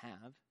always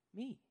have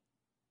me."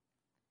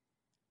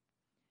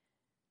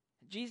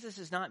 Jesus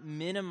is not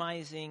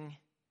minimizing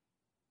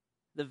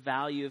the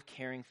value of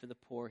caring for the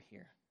poor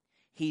here.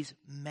 He's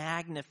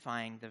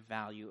magnifying the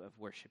value of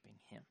worshiping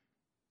him.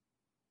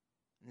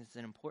 And this is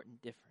an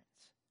important difference.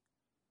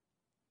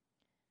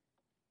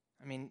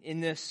 I mean, in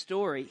this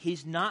story,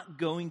 he's not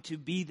going to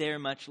be there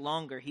much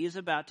longer. He is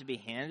about to be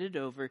handed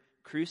over,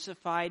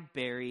 crucified,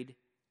 buried.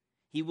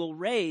 He will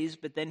raise,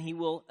 but then he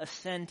will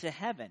ascend to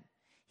heaven.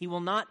 He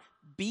will not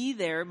be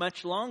there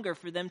much longer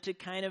for them to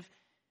kind of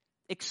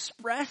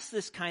express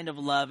this kind of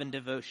love and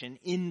devotion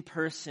in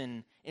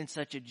person in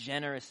such a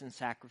generous and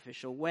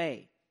sacrificial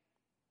way.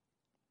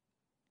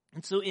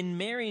 And so in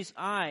Mary's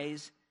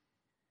eyes,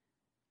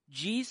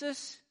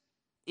 Jesus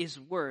is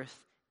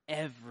worth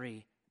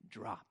every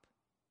drop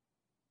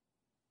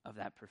of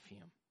that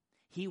perfume.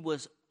 He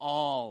was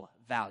all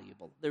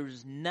valuable. There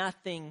was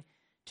nothing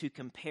to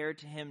compare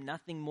to him,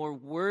 nothing more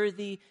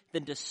worthy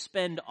than to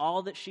spend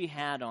all that she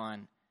had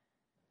on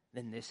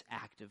than this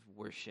act of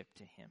worship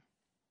to him.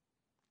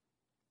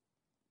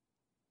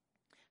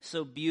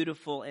 So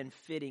beautiful and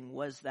fitting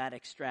was that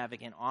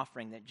extravagant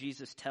offering that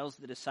Jesus tells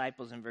the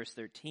disciples in verse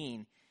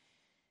 13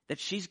 that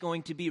she's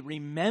going to be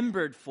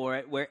remembered for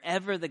it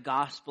wherever the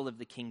gospel of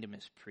the kingdom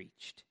is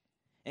preached.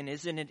 And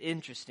isn't it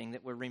interesting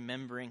that we're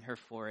remembering her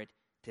for it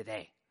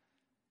today?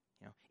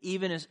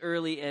 Even as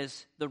early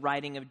as the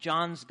writing of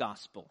John's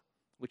gospel,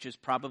 which was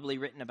probably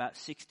written about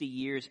 60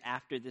 years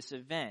after this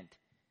event.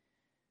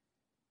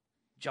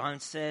 John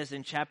says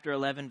in chapter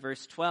 11,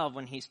 verse 12,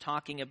 when he's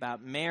talking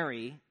about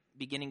Mary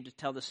beginning to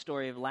tell the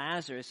story of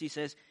Lazarus, he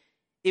says,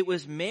 "It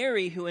was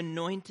Mary who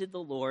anointed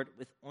the Lord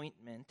with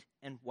ointment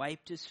and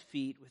wiped his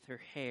feet with her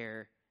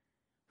hair,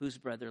 whose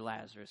brother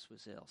Lazarus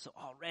was ill." So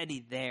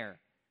already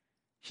there,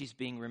 she's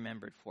being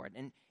remembered for it.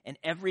 And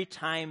every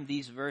time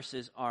these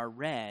verses are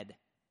read,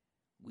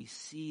 we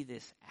see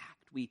this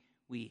act.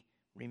 We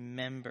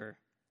remember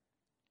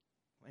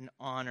and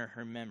honor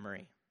her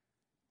memory.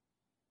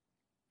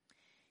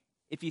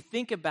 If you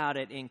think about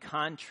it in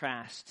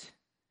contrast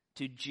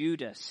to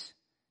Judas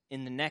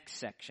in the next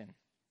section,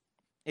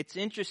 it's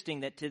interesting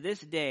that to this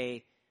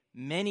day,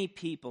 many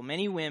people,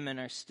 many women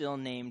are still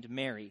named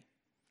Mary.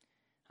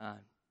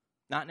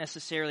 Not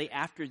necessarily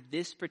after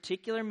this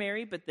particular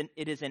Mary, but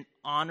it is an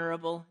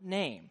honorable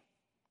name.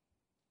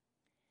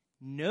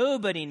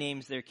 Nobody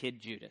names their kid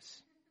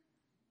Judas.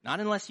 Not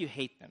unless you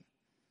hate them.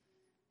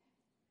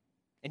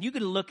 And you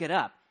can look it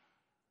up.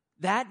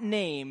 That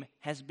name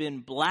has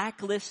been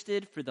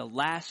blacklisted for the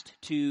last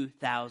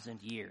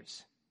 2,000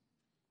 years.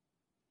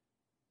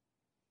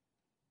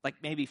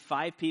 Like maybe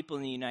 5 people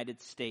in the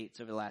United States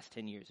over the last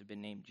 10 years have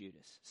been named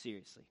Judas.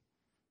 Seriously.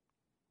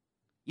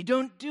 You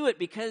don't do it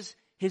because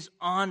his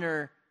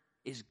honor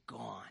is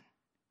gone.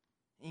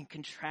 And you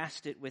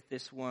contrast it with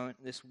this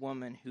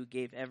woman who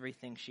gave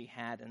everything she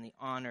had and the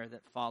honor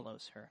that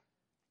follows her.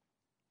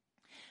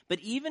 But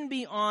even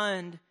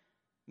beyond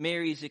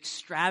Mary's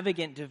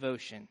extravagant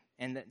devotion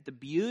and the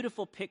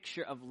beautiful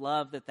picture of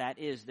love that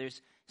is,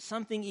 there's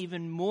something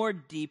even more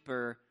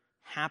deeper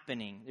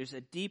happening. There's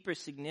a deeper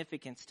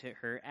significance to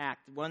her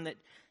act, one that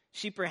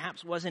she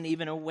perhaps wasn't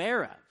even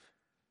aware of.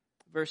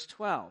 Verse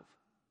 12.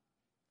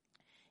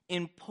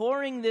 "In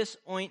pouring this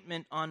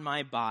ointment on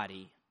my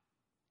body,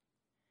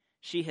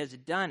 she has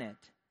done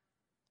it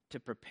to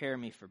prepare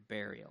me for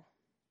burial."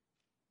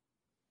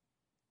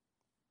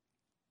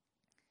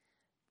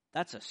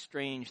 That's a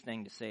strange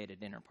thing to say at a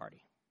dinner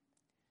party.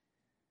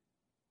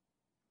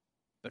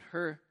 But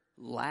her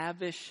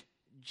lavish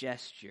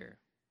gesture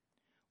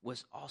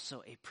was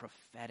also a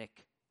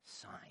prophetic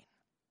sign.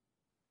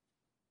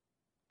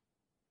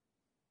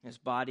 His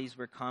bodies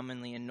were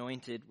commonly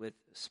anointed with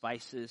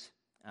spices,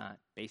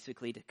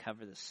 basically to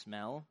cover the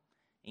smell.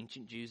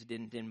 Ancient Jews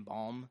didn't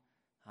embalm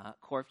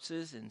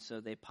corpses, and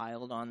so they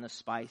piled on the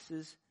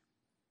spices.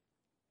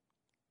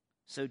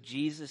 So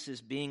Jesus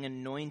is being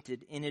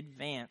anointed in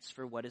advance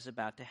for what is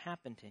about to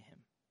happen to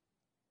him.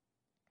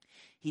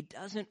 He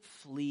doesn't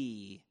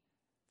flee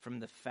from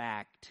the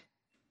fact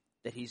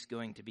that he's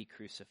going to be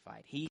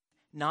crucified. He's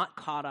not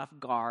caught off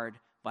guard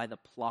by the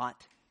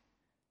plot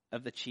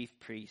of the chief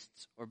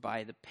priests or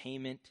by the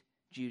payment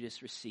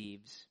Judas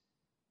receives.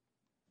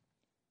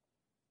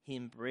 He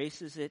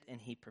embraces it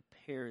and he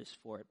prepares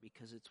for it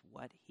because it's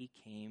what he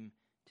came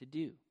to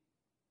do.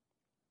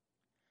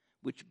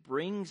 Which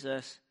brings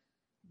us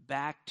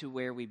back to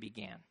where we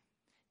began,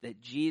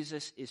 that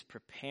Jesus is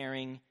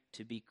preparing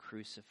to be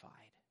crucified.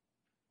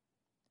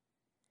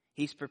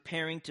 He's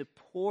preparing to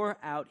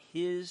pour out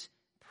his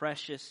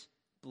precious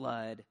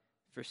blood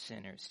for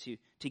sinners,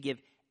 to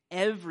give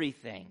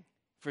everything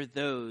for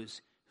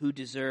those who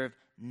deserve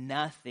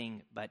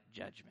nothing but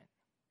judgment,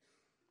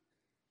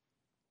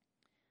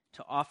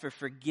 to offer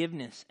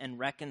forgiveness and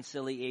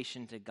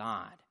reconciliation to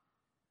God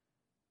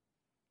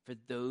for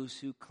those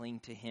who cling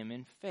to him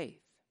in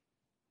faith.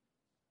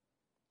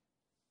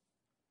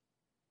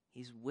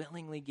 He's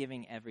willingly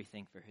giving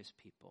everything for his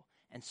people.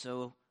 And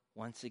so,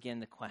 once again,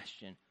 the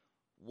question,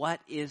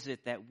 what is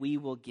it that we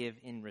will give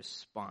in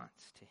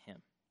response to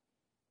him?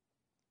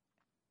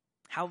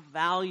 How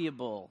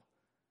valuable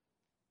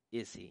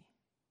is he?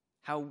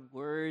 How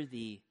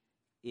worthy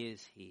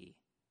is he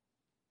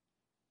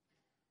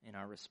in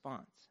our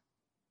response?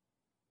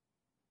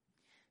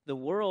 The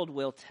world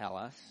will tell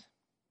us,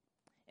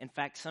 in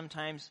fact,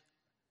 sometimes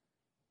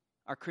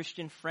our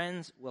Christian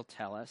friends will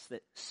tell us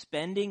that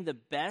spending the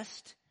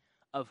best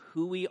of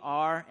who we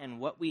are and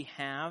what we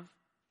have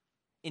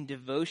in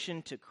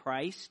devotion to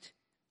Christ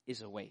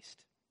is a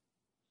waste.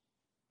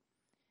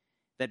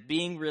 That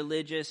being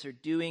religious or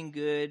doing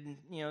good,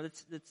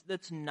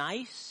 that's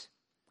nice,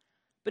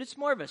 but it's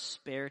more of a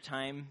spare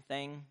time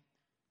thing,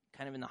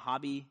 kind of in the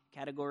hobby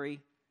category.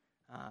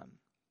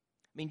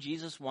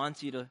 Jesus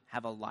wants you to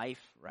have a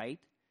life, right?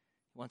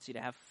 He wants you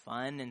to have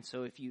fun, and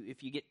so if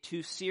you get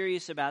too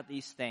serious about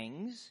these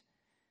things,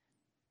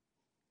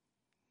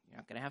 you're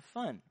not going to have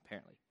fun,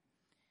 apparently.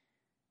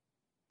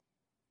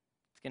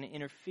 It's going to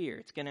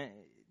interfere.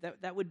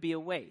 That would be a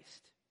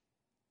waste.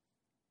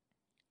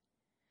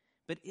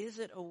 But is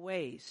it a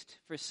waste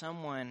for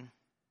someone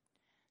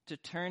to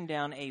turn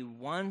down a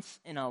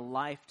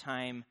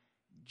once-in-a-lifetime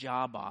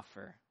job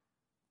offer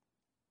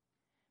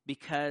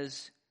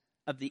because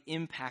of the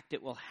impact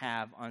it will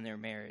have on their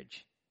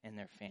marriage and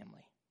their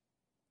family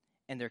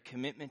and their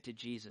commitment to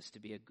Jesus to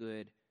be a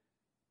good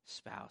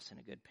spouse and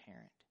a good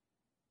parent?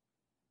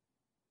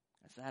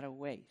 Is that a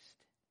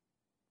waste?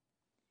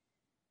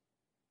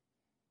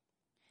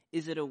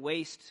 Is it a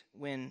waste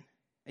when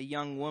a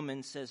young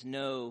woman says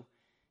no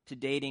to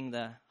dating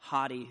the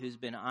hottie who's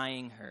been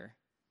eyeing her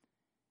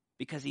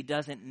because he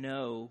doesn't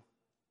know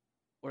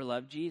or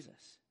love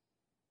Jesus?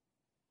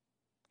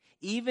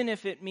 even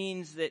if it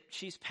means that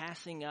she's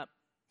passing up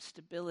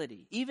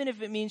stability, even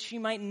if it means she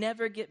might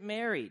never get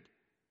married.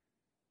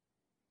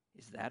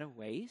 Is that a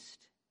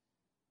waste?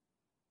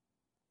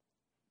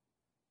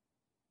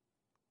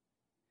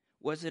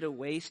 Was it a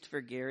waste for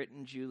Garrett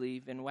and Julie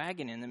Van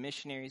Wagenen, the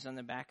missionaries on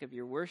the back of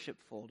your worship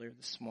folder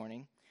this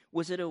morning?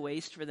 Was it a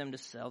waste for them to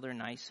sell their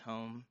nice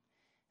home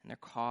and their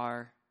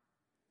car,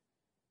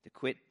 to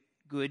quit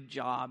good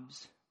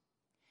jobs,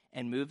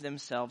 and move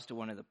themselves to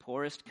one of the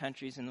poorest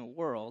countries in the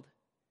world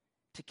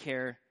to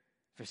care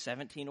for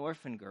 17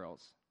 orphan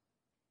girls?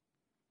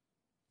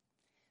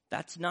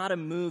 That's not a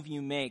move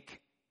you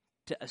make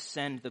to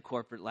ascend the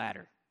corporate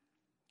ladder.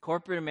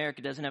 Corporate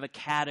America doesn't have a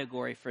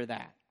category for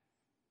that.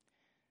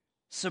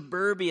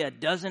 Suburbia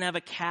doesn't have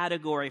a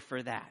category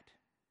for that.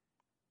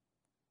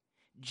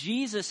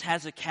 Jesus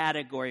has a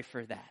category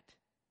for that.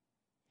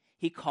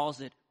 He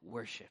calls it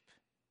worship.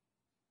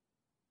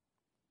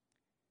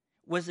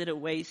 Was it a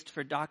waste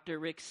for Dr.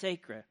 Rick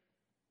Sacra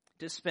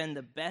to spend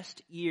the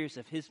best years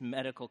of his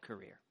medical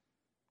career,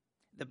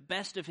 the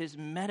best of his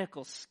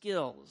medical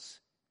skills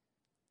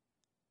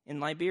in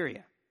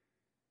Liberia?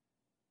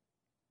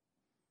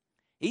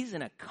 He's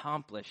an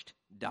accomplished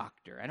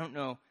doctor.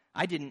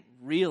 I didn't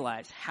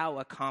realize how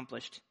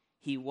accomplished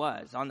he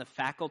was. On the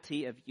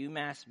faculty of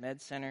UMass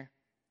Med Center,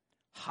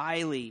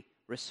 highly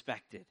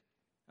respected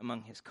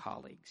among his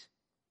colleagues.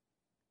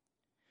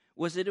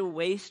 Was it a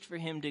waste for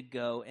him to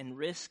go and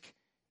risk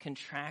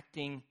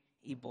contracting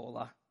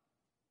Ebola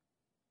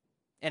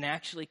and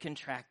actually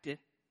contract it?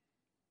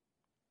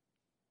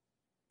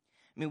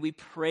 I mean, we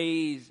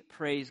praise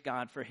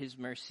God for his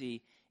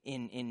mercy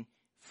in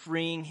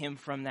freeing him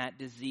from that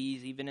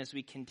disease, even as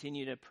we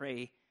continue to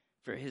pray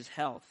for his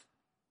health.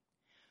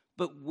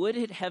 But would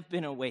it have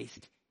been a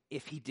waste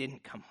if he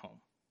didn't come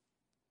home?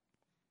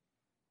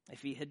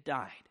 If he had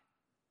died?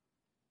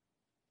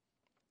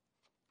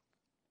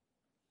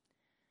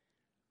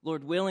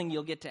 Lord willing,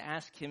 you'll get to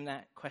ask him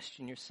that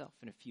question yourself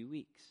in a few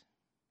weeks.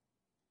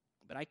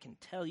 But I can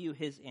tell you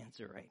his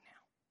answer right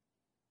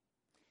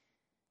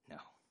now.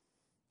 No,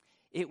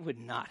 it would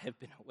not have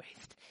been a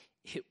waste.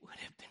 It would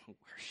have been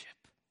worship.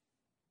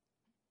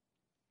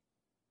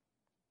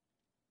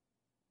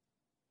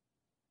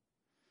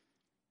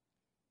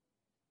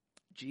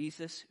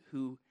 Jesus,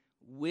 who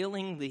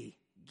willingly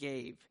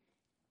gave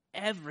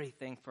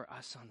everything for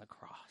us on the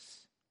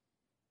cross,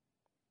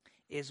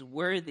 is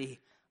worthy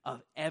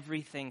of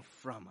everything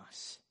from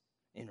us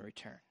in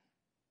return.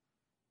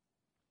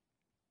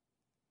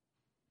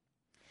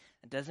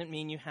 It doesn't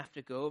mean you have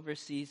to go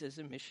overseas as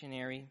a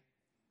missionary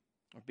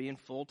or be in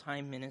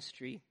full-time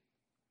ministry.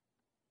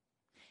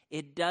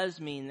 It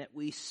does mean that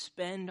we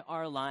spend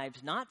our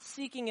lives not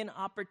seeking an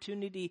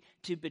opportunity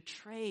to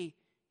betray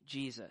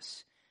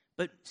Jesus,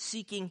 but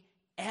seeking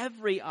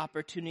every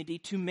opportunity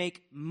to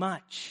make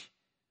much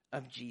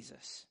of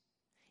Jesus,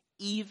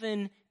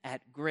 even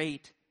at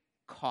great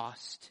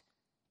cost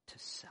to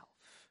self.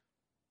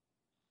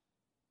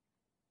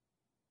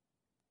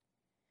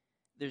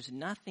 There's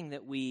nothing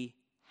that we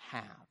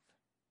have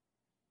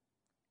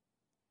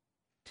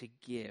to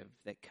give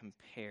that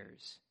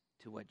compares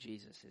to what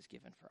Jesus has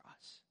given for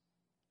us.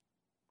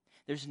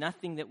 There's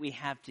nothing that we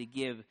have to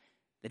give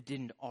that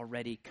didn't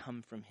already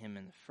come from him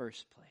in the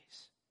first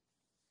place.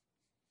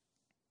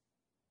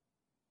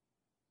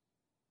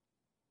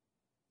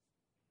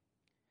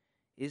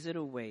 Is it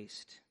a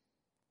waste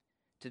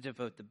to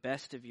devote the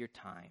best of your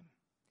time,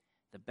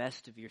 the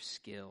best of your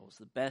skills,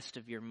 the best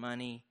of your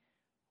money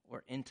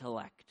or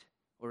intellect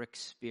or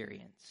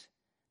experience,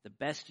 the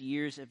best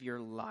years of your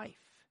life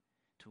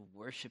to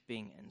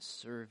worshiping and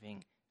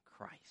serving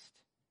Christ?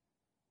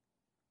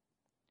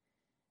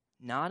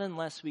 Not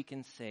unless we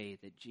can say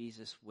that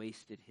Jesus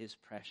wasted his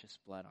precious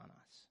blood on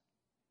us.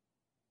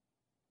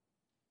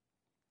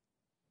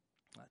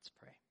 Let's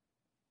pray.